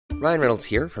Ryan Reynolds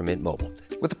here from Mint Mobile.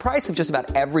 With the price of just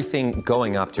about everything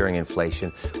going up during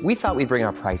inflation, we thought we'd bring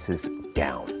our prices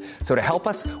down. So to help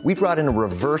us, we brought in a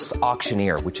reverse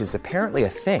auctioneer, which is apparently a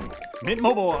thing. Mint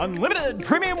Mobile Unlimited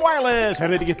Premium Wireless. How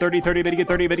to get 30, 30, bit to get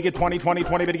 30, bit to get 20, 20,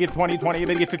 20, bit to get 20, 20,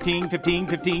 bit to get 15, 15,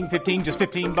 15, 15, just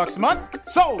 $15 a month?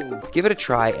 Sold! Give it a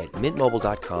try at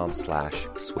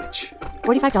mintmobile.com/switch.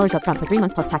 $45 up front for 3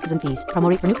 months plus taxes and fees. Promo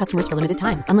rate for new customers for limited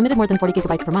time. Unlimited more than 40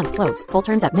 gigabytes per month. Slows full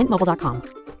terms at mintmobile.com.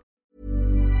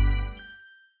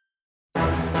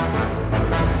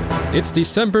 It's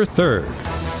December 3rd,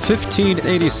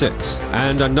 1586,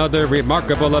 and another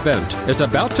remarkable event is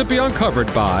about to be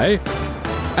uncovered by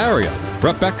Ariel,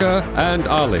 Rebecca, and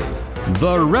Ali,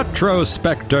 the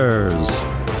Retrospectors.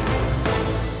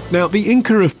 Now, the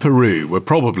Inca of Peru were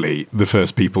probably the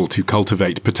first people to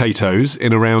cultivate potatoes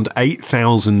in around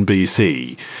 8000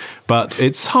 BC. But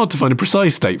it's hard to find a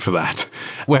precise date for that.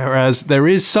 Whereas there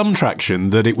is some traction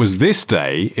that it was this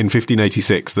day, in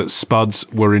 1586, that spuds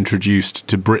were introduced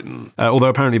to Britain. Although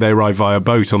apparently they arrived via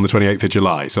boat on the 28th of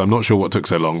July, so I'm not sure what took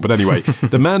so long. But anyway,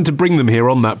 the man to bring them here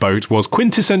on that boat was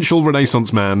quintessential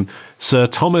Renaissance man, Sir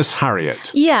Thomas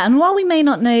Harriot. Yeah, and while we may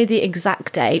not know the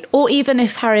exact date, or even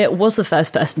if Harriot was the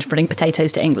first person to bring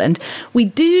potatoes to England, we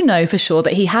do know for sure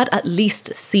that he had at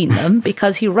least seen them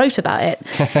because he wrote about it.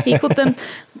 He called them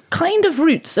kind of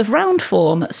roots of round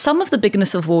form, some of the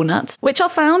bigness of walnuts, which are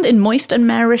found in moist and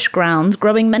marish grounds,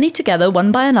 growing many together one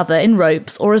by another in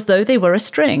ropes or as though they were a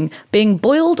string, being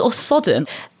boiled or sodden.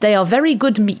 They are very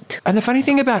good meat. And the funny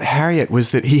thing about Harriot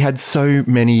was that he had so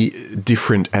many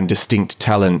different and distinct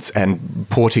talents, and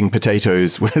porting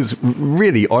potatoes was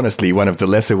really, honestly, one of the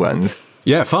lesser ones.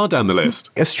 Yeah, far down the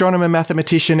list. Astronomer,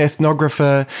 mathematician,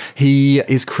 ethnographer. He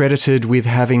is credited with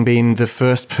having been the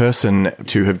first person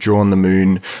to have drawn the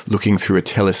moon looking through a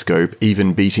telescope,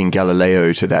 even beating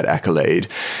Galileo to that accolade.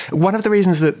 One of the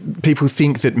reasons that people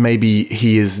think that maybe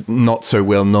he is not so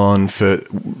well known for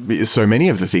so many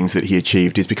of the things that he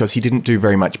achieved is because he didn't do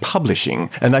very much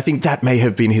publishing. And I think that may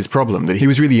have been his problem, that he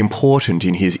was really important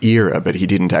in his era, but he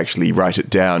didn't actually write it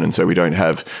down. And so we don't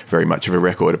have very much of a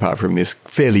record apart from this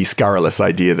fairly scurrilous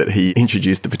idea that he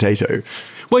introduced the potato.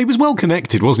 Well, he was well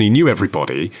connected, wasn't he? He knew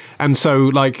everybody. And so,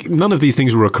 like, none of these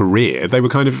things were a career. They were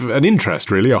kind of an interest,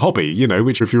 really, a hobby, you know,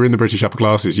 which if you're in the British upper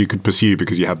classes, you could pursue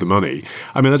because you had the money.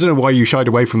 I mean, I don't know why you shied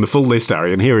away from the full list,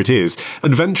 Ari, and here it is.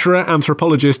 Adventurer,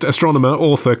 anthropologist, astronomer,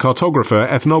 author, cartographer,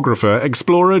 ethnographer,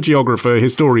 explorer, geographer,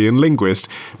 historian, linguist,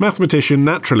 mathematician,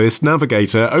 naturalist,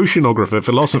 navigator, oceanographer,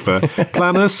 philosopher,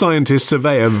 planner, scientist,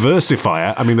 surveyor,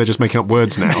 versifier. I mean, they're just making up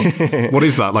words now. What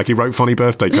is that? Like he wrote funny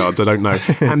birthday cards? I don't know.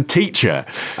 And teacher.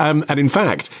 And in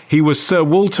fact, he was Sir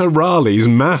Walter Raleigh's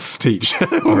maths teacher,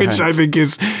 which I think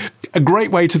is a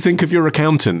great way to think of your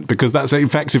accountant, because that's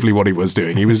effectively what he was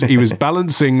doing. He was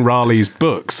balancing Raleigh's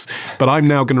books, but I'm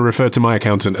now going to refer to my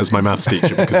accountant as my maths teacher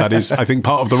because that is, I think,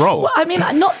 part of the role. Well, I mean,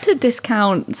 not to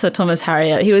discount Sir Thomas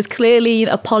Harriot. He was clearly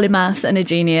a polymath and a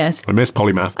genius. I miss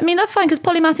polymath. I mean, that's fine because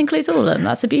polymath includes all of them.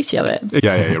 That's the beauty of it.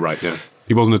 Yeah, you're right, yeah.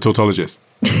 He wasn't a tautologist.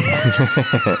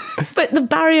 But the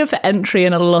barrier for entry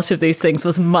in a lot of these things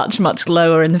was much, much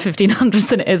lower in the 1500s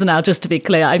than it is now, just to be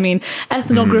clear. I mean,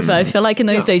 ethnographer, I feel like in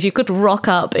those days you could rock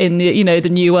up in the, the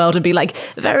New World and be like,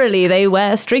 verily, they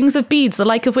wear strings of beads, the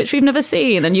like of which we've never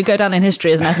seen. And you go down in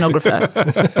history as an ethnographer.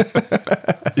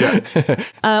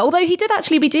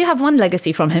 Although we do have one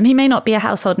legacy from him. He may not be a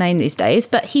household name these days,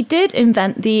 but he did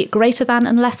invent the greater than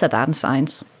and lesser than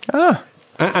signs.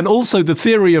 And also the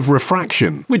theory of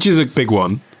refraction, which is a big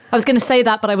one. I was going to say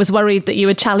that, but I was worried that you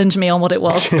would challenge me on what it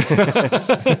was.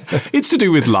 It's to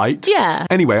do with light. Yeah.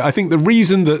 Anyway, I think the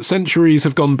reason that centuries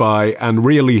have gone by and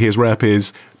really his rep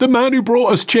is the man who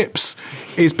brought us chips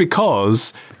is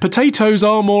because potatoes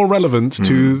are more relevant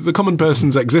to the common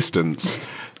person's existence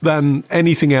than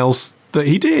anything else that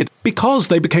he did, because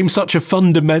they became such a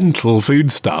fundamental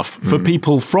foodstuff for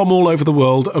people from all over the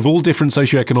world of all different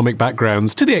socioeconomic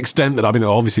backgrounds, to the extent that, I mean,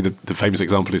 obviously the famous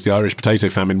example is the Irish potato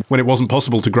famine. When it wasn't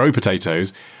possible to grow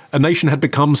potatoes, a nation had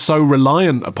become so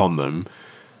reliant upon them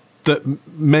that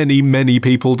many, many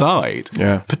people died.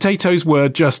 Yeah. Potatoes were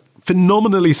just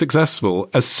phenomenally successful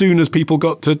as soon as people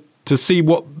got to see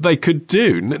what they could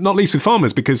do, not least with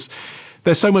farmers, because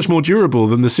they're so much more durable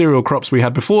than the cereal crops we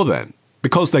had before then.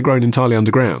 because they're grown entirely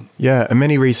underground. Yeah, and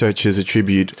many researchers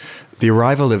attribute the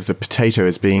arrival of the potato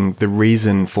as being the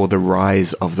reason for the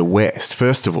rise of the West.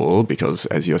 First of all, because,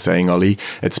 as you're saying, Ollie,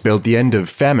 it spelled the end of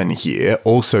famine here,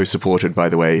 also supported, by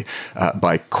the way,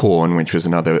 by corn, which was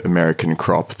another American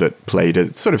crop that played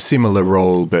a sort of similar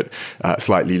role, but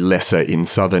slightly lesser in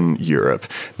southern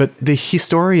Europe. But the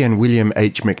historian William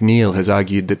H. McNeill has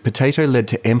argued that potato led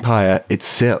to empire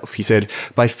itself. He said,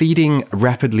 by feeding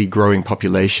rapidly growing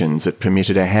populations, it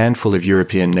permitted a handful of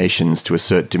European nations to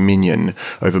assert dominion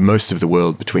over most of the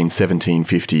world between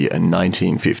 1750 and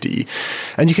 1950.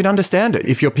 And you can understand it.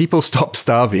 If your people stop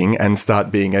starving and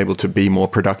start being able to be more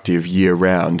productive year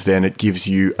round, then it gives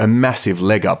you a massive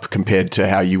leg up compared to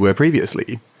how you were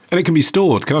previously. And it can be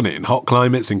stored, can't it? In hot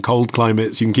climates, in cold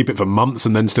climates. You can keep it for months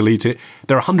and then still eat it.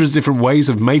 There are hundreds of different ways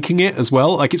of making it as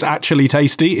well. Like, it's actually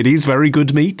tasty. It is very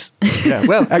good meat. Yeah,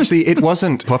 well, actually, it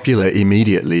wasn't popular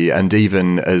immediately. And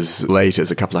even as late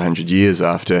as a couple of hundred years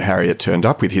after Harriet turned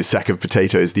up with his sack of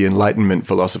potatoes, the Enlightenment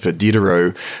philosopher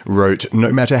Diderot wrote,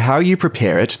 "No matter how you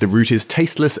prepare it, the root is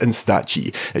tasteless and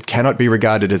starchy. It cannot be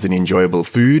regarded as an enjoyable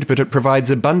food, but it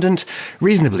provides abundant,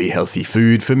 reasonably healthy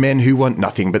food for men who want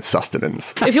nothing but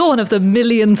sustenance." If you're one of the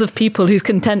millions of people who's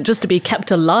content just to be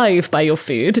kept alive by your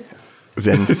food,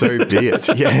 then so be it.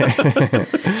 Yeah.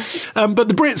 But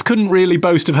the Brits couldn't really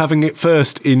boast of having it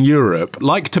first in Europe.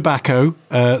 Like tobacco,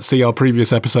 see our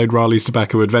previous episode, Raleigh's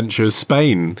Tobacco Adventures,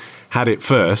 Spain had it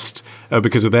first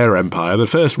because of their empire. The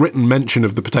first written mention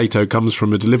of the potato comes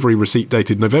from a delivery receipt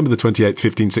dated November the 28th,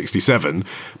 1567,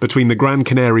 between the Grand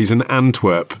Canaries and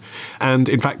Antwerp. And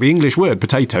in fact, the English word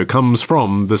potato comes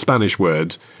from the Spanish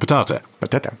word patata.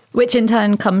 Patata. which in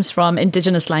turn comes from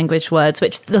indigenous language words,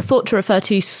 which are thought to refer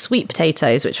to sweet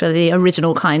potatoes, which were the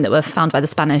original kind that were found by the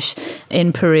Spanish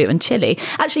in Peru and Chile.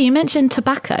 Actually, you mentioned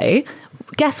tobacco.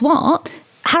 Guess what?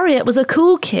 Harriet was a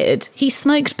cool kid. He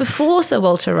smoked before Sir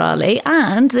Walter Raleigh,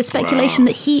 and the speculation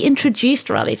that he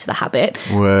introduced Raleigh to the habit.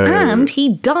 Whoa. And he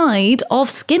died of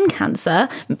skin cancer,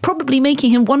 probably making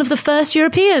him one of the first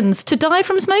Europeans to die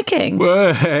from smoking.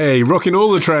 Well, hey, rocking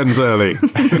all the trends early.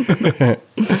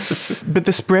 But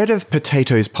the spread of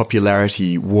potatoes'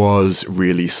 popularity was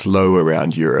really slow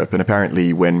around Europe, and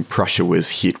apparently when Prussia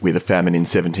was hit with a famine in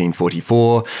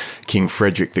 1744, King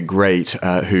Frederick the Great,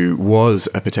 who was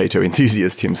a potato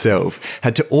enthusiast himself,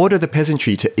 had to order the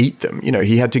peasantry to eat them. You know,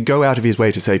 he had to go out of his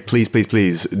way to say, please, please,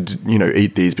 please,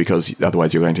 eat these because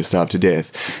otherwise you're going to starve to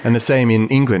death. And the same in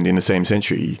England in the same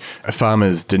century.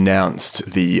 Farmers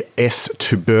denounced the S.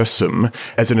 tubersum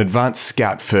as an advanced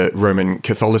scout for Roman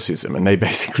Catholicism, and they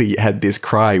basically had this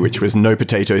cry, which was "no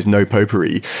potatoes, no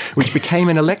popery," which became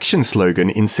an election slogan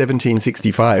in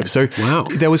 1765. So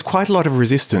there was quite a lot of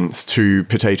resistance to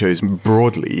potatoes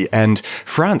broadly, and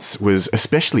France was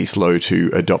especially slow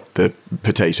to adopt the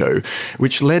potato,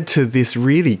 which led to this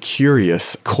really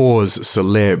curious cause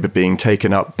célèbre being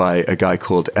taken up by a guy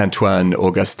called Antoine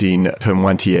Augustin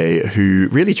Parmentier, who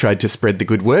really tried to spread the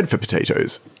good word for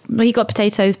potatoes. He got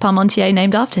potatoes Parmentier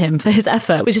named after him for his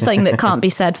effort, which is something that can't be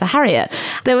said for Harriet.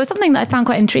 There was something that I found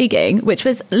quite intriguing, which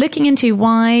was looking into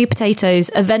why potatoes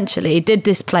eventually did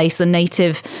displace the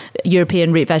native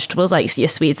European root vegetables like your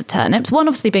Swedes and turnips. One,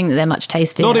 obviously, being that they're much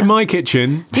tastier. Not in my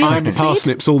kitchen. Do you I'm like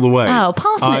parsnips all the way. Oh,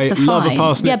 parsnips are fine. I love a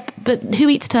parsnip. Yeah, but who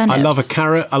eats turnips? I love a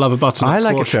carrot. I love a butternut I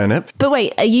like squash. a turnip. But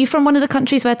wait, are you from one of the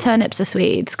countries where turnips are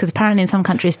Swedes? Because apparently in some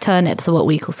countries turnips are what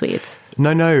we call Swedes.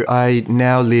 No, I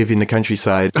now live in the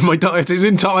countryside. My diet is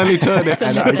entirely turnips.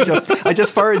 And I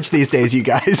just forage these days, you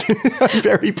guys. I'm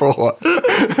very poor.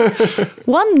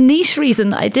 One niche reason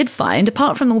that I did find,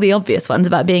 apart from all the obvious ones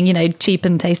about being, cheap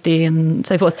and tasty and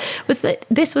so forth, was that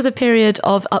this was a period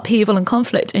of upheaval and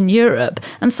conflict in Europe.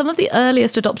 And some of the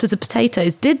earliest adopters of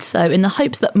potatoes did so in the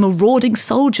hopes that marauding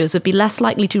soldiers would be less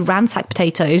likely to ransack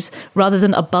potatoes rather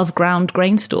than above ground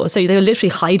grain stores. So they were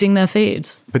literally hiding their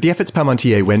foods. But the efforts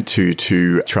Parmentier went to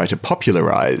try to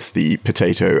popularize the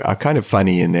potato are kind of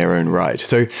funny in their own right.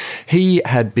 So he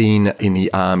had been in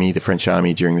the army, the French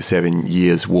army, during the 7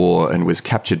 Years' War and was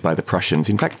captured by the Prussians,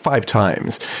 in fact, 5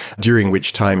 times, during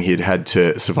which time he'd had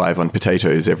to survive on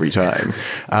potatoes every time.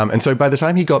 And so by the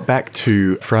time he got back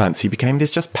to France, he became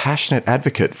this just passionate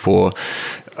advocate for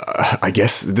I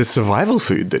guess, the survival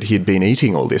food that he had been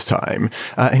eating all this time.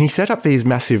 And he set up these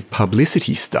massive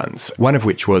publicity stunts, one of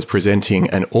which was presenting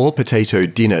an all-potato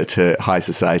dinner to high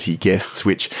society guests,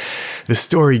 which the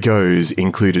story goes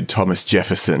included Thomas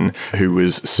Jefferson, who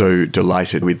was so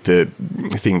delighted with the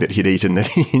thing that he'd eaten that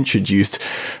he introduced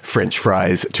French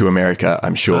fries to America,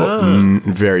 I'm sure.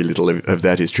 Very little of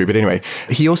that is true. But anyway,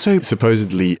 he also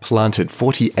supposedly planted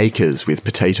 40 acres with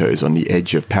potatoes on the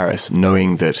edge of Paris,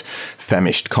 knowing that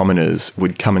famished commoners commoners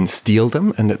would come and steal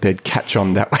them and that they'd catch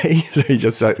on that way. So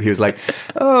he was like,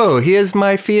 oh, here's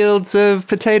my fields of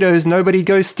potatoes. Nobody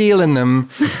go stealing them.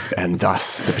 And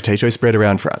thus the potato spread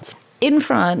around France. In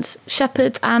France,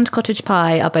 shepherd's and cottage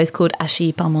pie are both called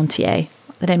hachis parmentier.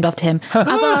 They're named after him.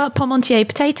 As are parmentier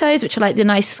potatoes, which are like the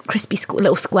nice, crispy,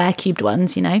 little square cubed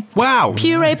ones, you know. Wow.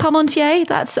 Puree parmentier,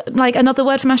 that's like another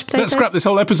word for mashed potatoes. Let's scrap this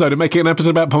whole episode and make it an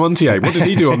episode about Parmentier. What did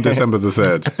he do on December the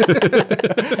 3rd?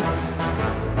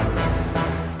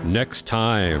 Next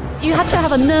time. You had to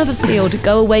have a nerve of steel to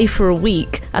go away for a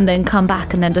week and then come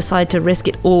back and then decide to risk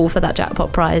it all for that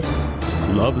jackpot prize.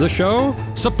 Love the show?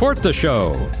 Support the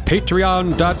show.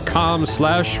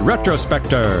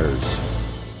 Patreon.com/retrospectors.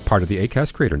 Part of the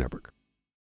Acast Creator Network.